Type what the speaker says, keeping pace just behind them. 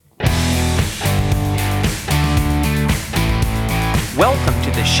Welcome to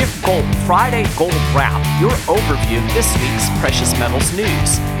the Shift Gold Friday Gold Wrap, your overview of this week's precious metals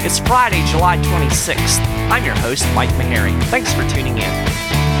news. It's Friday, July 26th. I'm your host, Mike Maharrey. Thanks for tuning in.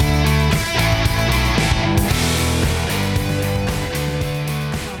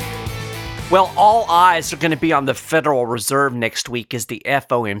 Well, all eyes are going to be on the Federal Reserve next week as the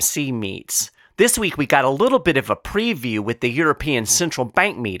FOMC meets. This week we got a little bit of a preview with the European Central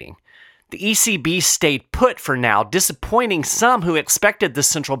Bank meeting. The ECB stayed put for now, disappointing some who expected the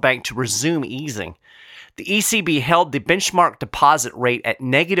central bank to resume easing. The ECB held the benchmark deposit rate at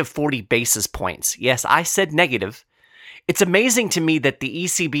negative 40 basis points. Yes, I said negative. It's amazing to me that the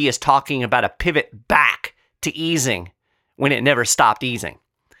ECB is talking about a pivot back to easing when it never stopped easing.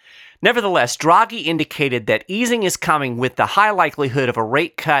 Nevertheless, Draghi indicated that easing is coming with the high likelihood of a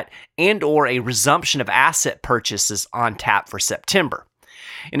rate cut and/or a resumption of asset purchases on tap for September.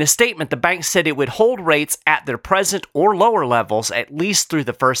 In a statement, the bank said it would hold rates at their present or lower levels at least through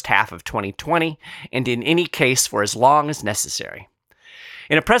the first half of 2020, and in any case for as long as necessary.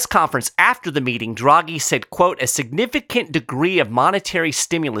 In a press conference after the meeting, Draghi said, quote, "A significant degree of monetary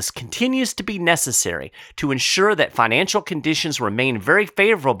stimulus continues to be necessary to ensure that financial conditions remain very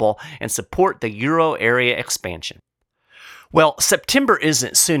favorable and support the euro area expansion." Well, September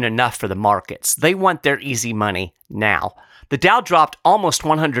isn't soon enough for the markets. They want their easy money now. The Dow dropped almost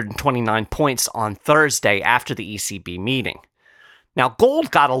 129 points on Thursday after the ECB meeting. Now,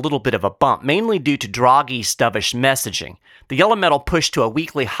 gold got a little bit of a bump, mainly due to Draghi's dovish messaging. The yellow metal pushed to a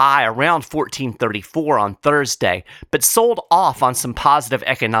weekly high around 1434 on Thursday, but sold off on some positive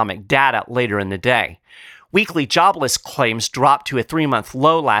economic data later in the day. Weekly jobless claims dropped to a 3-month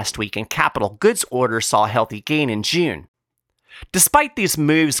low last week, and capital goods orders saw a healthy gain in June. Despite these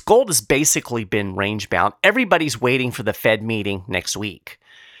moves, gold has basically been range-bound. Everybody's waiting for the Fed meeting next week.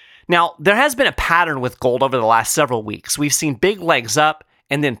 Now, there has been a pattern with gold over the last several weeks. We've seen big legs up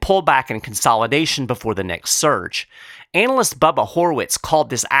and then pullback and consolidation before the next surge. Analyst Bubba Horwitz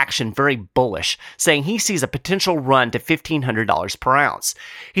called this action very bullish, saying he sees a potential run to $1,500 per ounce.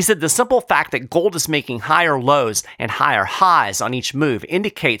 He said the simple fact that gold is making higher lows and higher highs on each move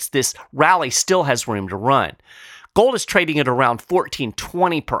indicates this rally still has room to run. Gold is trading at around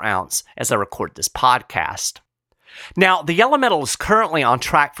 $1,420 per ounce as I record this podcast. Now, the yellow metal is currently on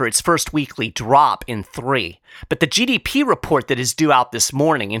track for its first weekly drop in 3, but the GDP report that is due out this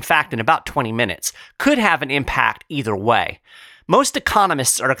morning, in fact in about 20 minutes, could have an impact either way. Most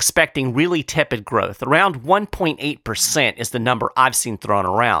economists are expecting really tepid growth. Around 1.8% is the number I've seen thrown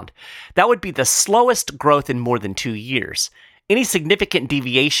around. That would be the slowest growth in more than 2 years. Any significant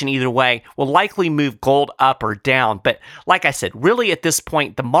deviation either way will likely move gold up or down, but like I said, really at this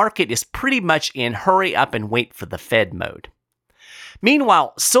point, the market is pretty much in hurry up and wait for the Fed mode.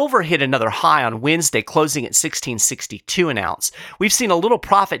 Meanwhile, silver hit another high on Wednesday, closing at $16.62 an ounce. We've seen a little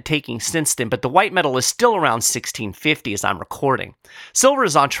profit taking since then, but the white metal is still around $16.50 as I'm recording. Silver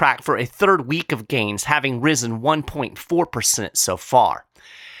is on track for a third week of gains, having risen 1.4% so far.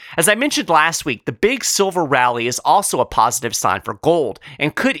 As I mentioned last week, the big silver rally is also a positive sign for gold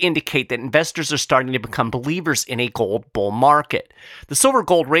and could indicate that investors are starting to become believers in a gold bull market. The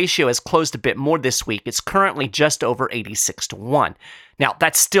silver-gold ratio has closed a bit more this week. It's currently just over 86-1. Now,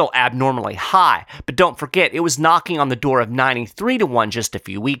 that's still abnormally high, but don't forget, it was knocking on the door of 93-1 just a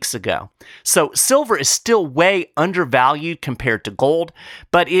few weeks ago. So silver is still way undervalued compared to gold,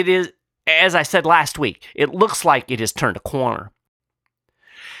 but it is, as I said last week, it looks like it has turned a corner.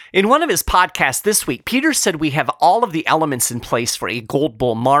 In one of his podcasts this week, Peter said we have all of the elements in place for a gold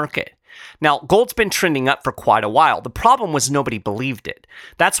bull market. Now, gold's been trending up for quite a while. The problem was nobody believed it.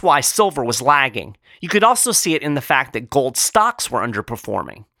 That's why silver was lagging. You could also see it in the fact that gold stocks were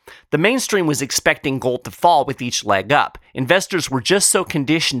underperforming. The mainstream was expecting gold to fall with each leg up. Investors were just so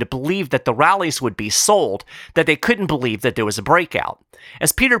conditioned to believe that the rallies would be sold that they couldn't believe that there was a breakout.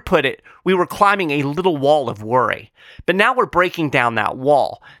 As Peter put it, we were climbing a little wall of worry. But now we're breaking down that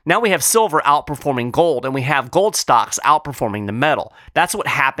wall. Now we have silver outperforming gold, and we have gold stocks outperforming the metal. That's what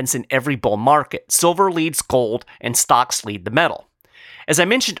happens in every bull market. Silver leads gold, and stocks lead the metal. As I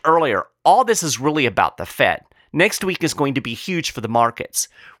mentioned earlier, all this is really about the Fed. Next week is going to be huge for the markets.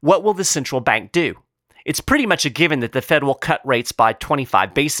 What will the central bank do? It's pretty much a given that the Fed will cut rates by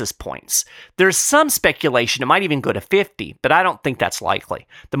 25 basis points. There's some speculation it might even go to 50, but I don't think that's likely.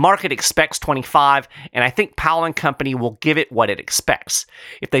 The market expects 25, and I think Powell and Company will give it what it expects.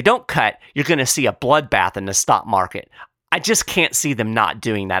 If they don't cut, you're going to see a bloodbath in the stock market. I just can't see them not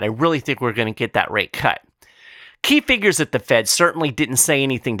doing that. I really think we're going to get that rate cut. Key figures at the Fed certainly didn't say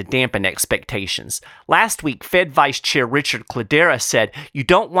anything to dampen expectations. Last week, Fed Vice Chair Richard Cladera said, "You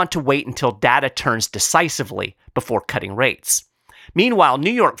don't want to wait until data turns decisively before cutting rates." Meanwhile,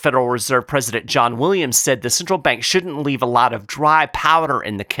 New York Federal Reserve President John Williams said the central bank shouldn't leave a lot of dry powder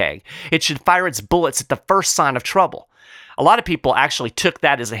in the keg. It should fire its bullets at the first sign of trouble. A lot of people actually took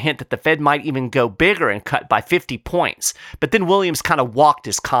that as a hint that the Fed might even go bigger and cut by 50 points, but then Williams kind of walked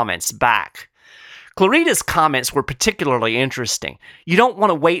his comments back. Clarita's comments were particularly interesting. You don't want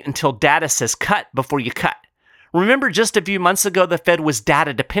to wait until data says cut before you cut. Remember just a few months ago the Fed was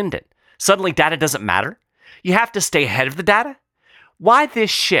data dependent. Suddenly data doesn't matter? You have to stay ahead of the data? Why this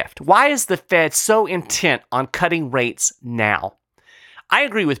shift? Why is the Fed so intent on cutting rates now? I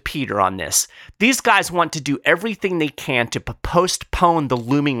agree with Peter on this. These guys want to do everything they can to postpone the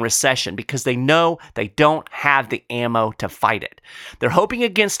looming recession because they know they don't have the ammo to fight it. They're hoping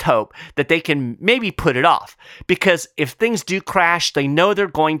against hope that they can maybe put it off because if things do crash, they know they're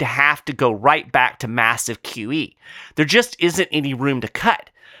going to have to go right back to massive QE. There just isn't any room to cut.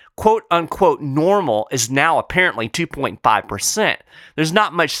 Quote unquote normal is now apparently 2.5%. There's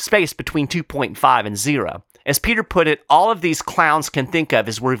not much space between 2.5 and 0. As Peter put it, all of these clowns can think of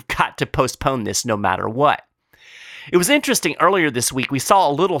is we've got to postpone this no matter what. It was interesting earlier this week, we saw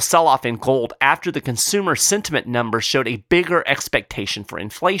a little sell-off in gold after the consumer sentiment numbers showed a bigger expectation for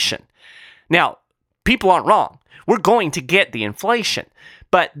inflation. Now, people aren't wrong. We're going to get the inflation,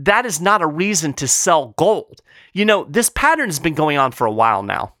 but that is not a reason to sell gold. You know, this pattern has been going on for a while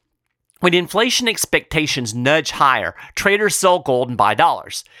now. When inflation expectations nudge higher, traders sell gold and buy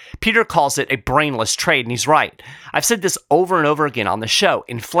dollars. Peter calls it a brainless trade, and he's right. I've said this over and over again on the show.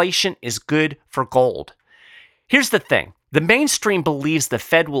 Inflation is good for gold. Here's the thing. The mainstream believes the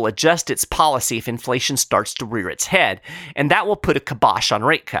Fed will adjust its policy if inflation starts to rear its head, and that will put a kibosh on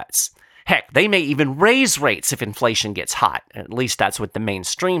rate cuts. Heck, they may even raise rates if inflation gets hot. At least that's what the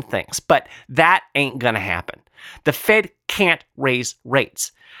mainstream thinks. But that ain't gonna happen. The Fed can't raise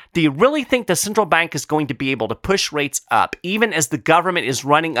rates. Do you really think the central bank is going to be able to push rates up even as the government is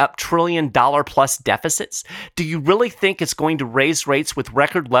running up trillion-dollar-plus deficits? Do you really think it's going to raise rates with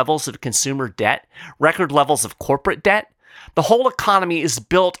record levels of consumer debt, record levels of corporate debt? The whole economy is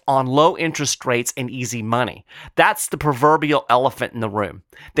built on low interest rates and easy money. That's the proverbial elephant in the room.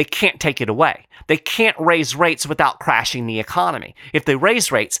 They can't take it away. They can't raise rates without crashing the economy. If they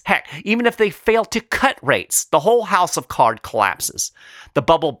raise rates, heck, even if they fail to cut rates, the whole house of cards collapses. The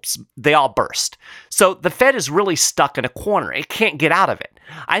bubbles, they all burst. So the Fed is really stuck in a corner. It can't get out of it.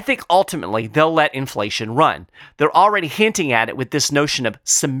 I think ultimately they'll let inflation run. They're already hinting at it with this notion of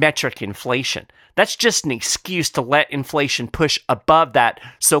symmetric inflation. That's just an excuse to let inflation push above that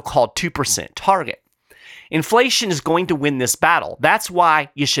so-called 2% target. Inflation is going to win this battle. That's why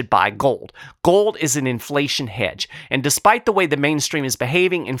you should buy gold. Gold is an inflation hedge. And despite the way the mainstream is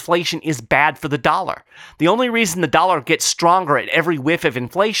behaving, inflation is bad for the dollar. The only reason the dollar gets stronger at every whiff of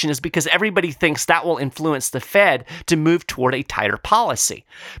inflation is because everybody thinks that will influence the Fed to move toward a tighter policy.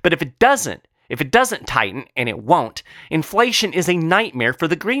 But if it doesn't tighten, and it won't, inflation is a nightmare for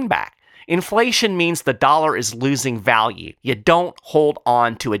the greenback. Inflation means the dollar is losing value. You don't hold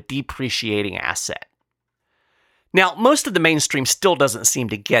on to a depreciating asset. Now, most of the mainstream still doesn't seem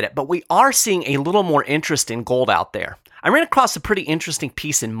to get it, but we are seeing a little more interest in gold out there. I ran across a pretty interesting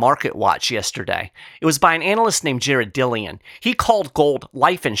piece in MarketWatch yesterday. It was by an analyst named Jared Dillian. He called gold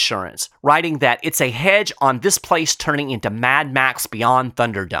life insurance, writing that it's a hedge on this place turning into Mad Max Beyond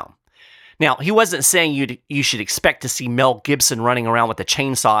Thunderdome. Now, he wasn't saying you should expect to see Mel Gibson running around with a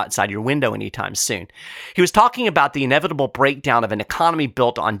chainsaw outside your window anytime soon. He was talking about the inevitable breakdown of an economy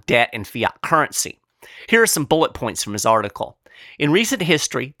built on debt and fiat currency. Here are some bullet points from his article. In recent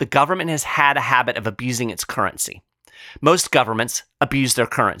history, the government has had a habit of abusing its currency. Most governments abuse their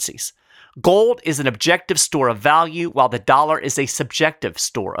currencies. Gold is an objective store of value, while the dollar is a subjective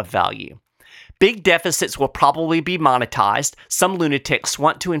store of value. Big deficits will probably be monetized. Some lunatics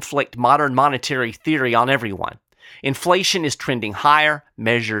want to inflict modern monetary theory on everyone. Inflation is trending higher,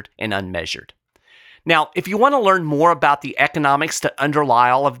 measured and unmeasured. Now, if you want to learn more about the economics that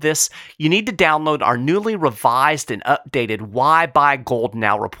underlie all of this, you need to download our newly revised and updated Why Buy Gold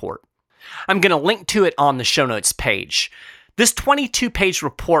Now report. I'm going to link to it on the show notes page. This 22-page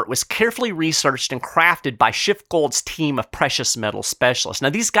report was carefully researched and crafted by SchiffGold's team of precious metal specialists. Now,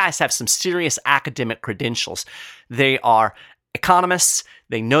 these guys have some serious academic credentials. They are economists,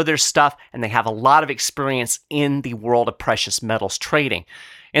 they know their stuff, and they have a lot of experience in the world of precious metals trading.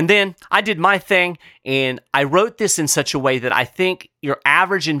 And then I did my thing, and I wrote this in such a way that I think your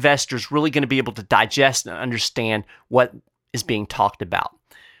average investor is really going to be able to digest and understand what is being talked about.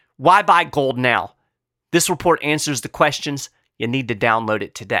 Why buy gold now? This report answers the questions. You need to download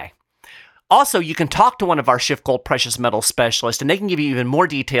it today. Also, you can talk to one of our SchiffGold precious metals specialists, and they can give you even more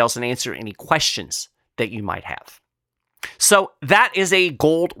details and answer any questions that you might have. So that is a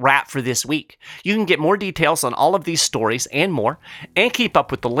gold wrap for this week. You can get more details on all of these stories and more, and keep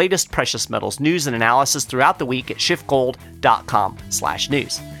up with the latest precious metals news and analysis throughout the week at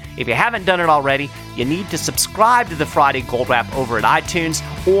shiftgold.com/news. If you haven't done it already, you need to subscribe to the Friday Gold Wrap over at iTunes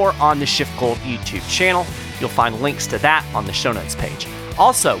or on the Shift Gold YouTube channel. You'll find links to that on the show notes page.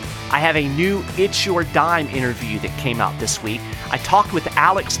 Also, I have a new It's Your Dime interview that came out this week. I talked with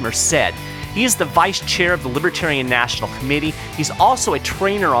Alex Merced. He is the vice chair of the Libertarian National Committee. He's also a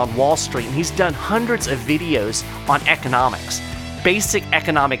trainer on Wall Street, and he's done hundreds of videos on economics, basic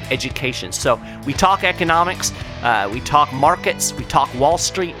economic education. So we talk economics, we talk markets, we talk Wall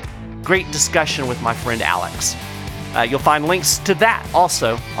Street. Great discussion with my friend Alex. You'll find links to that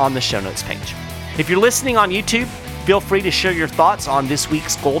also on the show notes page. If you're listening on YouTube, feel free to share your thoughts on this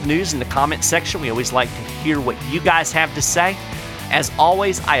week's gold news in the comment section. We always like to hear what you guys have to say. As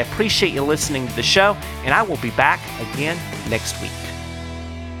always, I appreciate you listening to the show, and I will be back again next week.